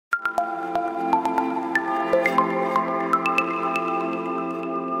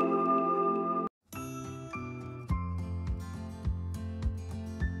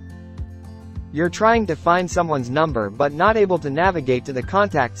You're trying to find someone's number but not able to navigate to the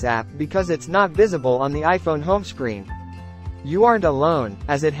Contacts app because it's not visible on the iPhone home screen. You aren't alone,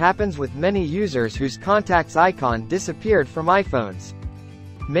 as it happens with many users whose contacts icon disappeared from iPhones.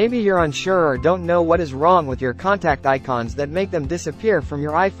 Maybe you're unsure or don't know what is wrong with your contact icons that make them disappear from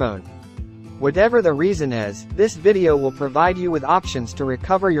your iPhone. Whatever the reason is, this video will provide you with options to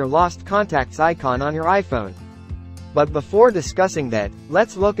recover your lost contacts icon on your iPhone. But before discussing that,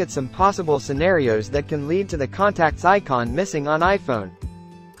 let's look at some possible scenarios that can lead to the contacts icon missing on iPhone.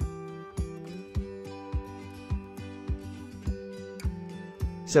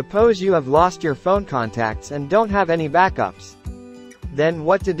 Suppose you have lost your phone contacts and don't have any backups. Then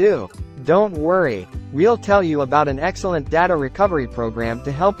what to do? Don't worry. We'll tell you about an excellent data recovery program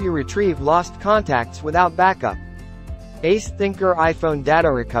to help you retrieve lost contacts without backup. Ace Thinker iPhone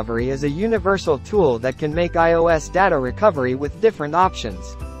Data Recovery is a universal tool that can make iOS data recovery with different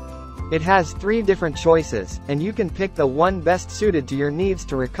options. It has 3 different choices, and you can pick the one best suited to your needs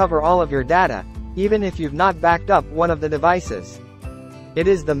to recover all of your data, even if you've not backed up one of the devices. It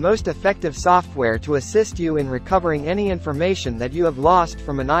is the most effective software to assist you in recovering any information that you have lost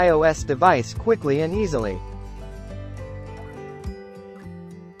from an iOS device quickly and easily.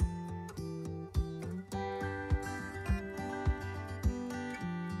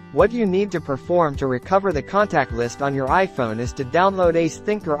 What you need to perform to recover the contact list on your iPhone is to download Ace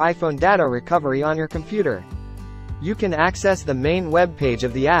Thinker iPhone Data Recovery on your computer. You can access the main web page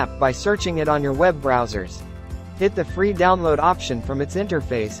of the app by searching it on your web browsers. Hit the free download option from its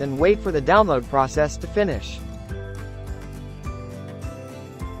interface and wait for the download process to finish.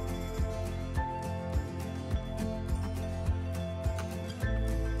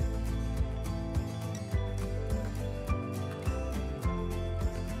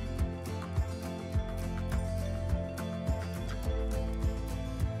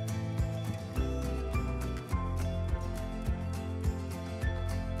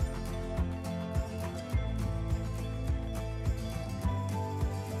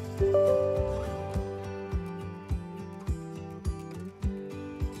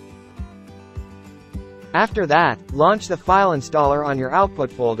 After that, launch the file installer on your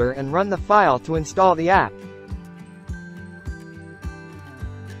output folder and run the file to install the app.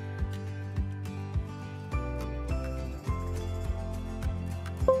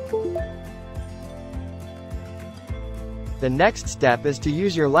 The next step is to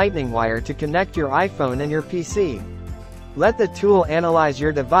use your Lightning wire to connect your iPhone and your PC. Let the tool analyze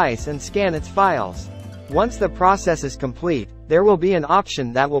your device and scan its files. Once the process is complete, there will be an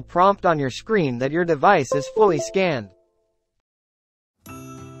option that will prompt on your screen that your device is fully scanned.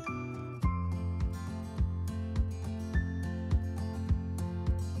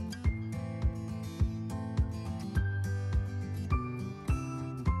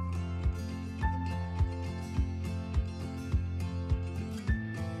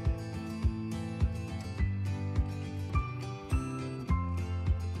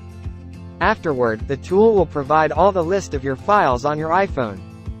 Afterward, the tool will provide all the list of your files on your iPhone.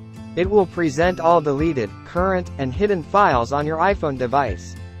 It will present all deleted, current, and hidden files on your iPhone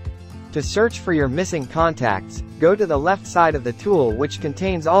device. To search for your missing contacts, go to the left side of the tool which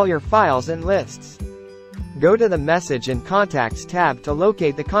contains all your files and lists. Go to the Message and Contacts tab to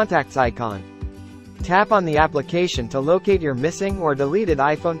locate the contacts icon. Tap on the application to locate your missing or deleted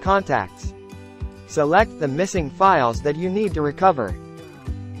iPhone contacts. Select the missing files that you need to recover.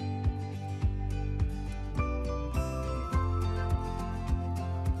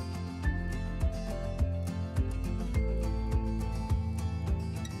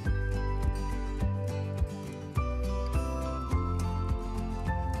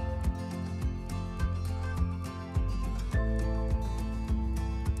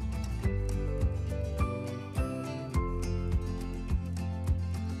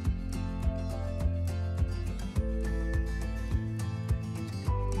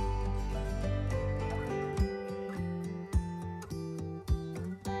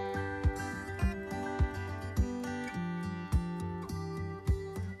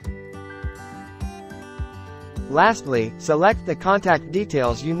 Lastly, select the contact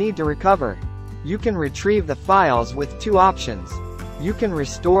details you need to recover. You can retrieve the files with 2 options. You can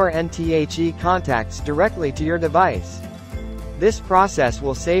restore NTHE contacts directly to your device. This process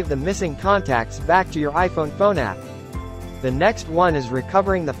will save the missing contacts back to your iPhone phone app. The next one is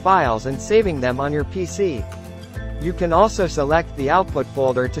recovering the files and saving them on your PC. You can also select the output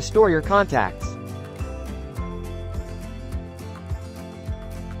folder to store your contacts.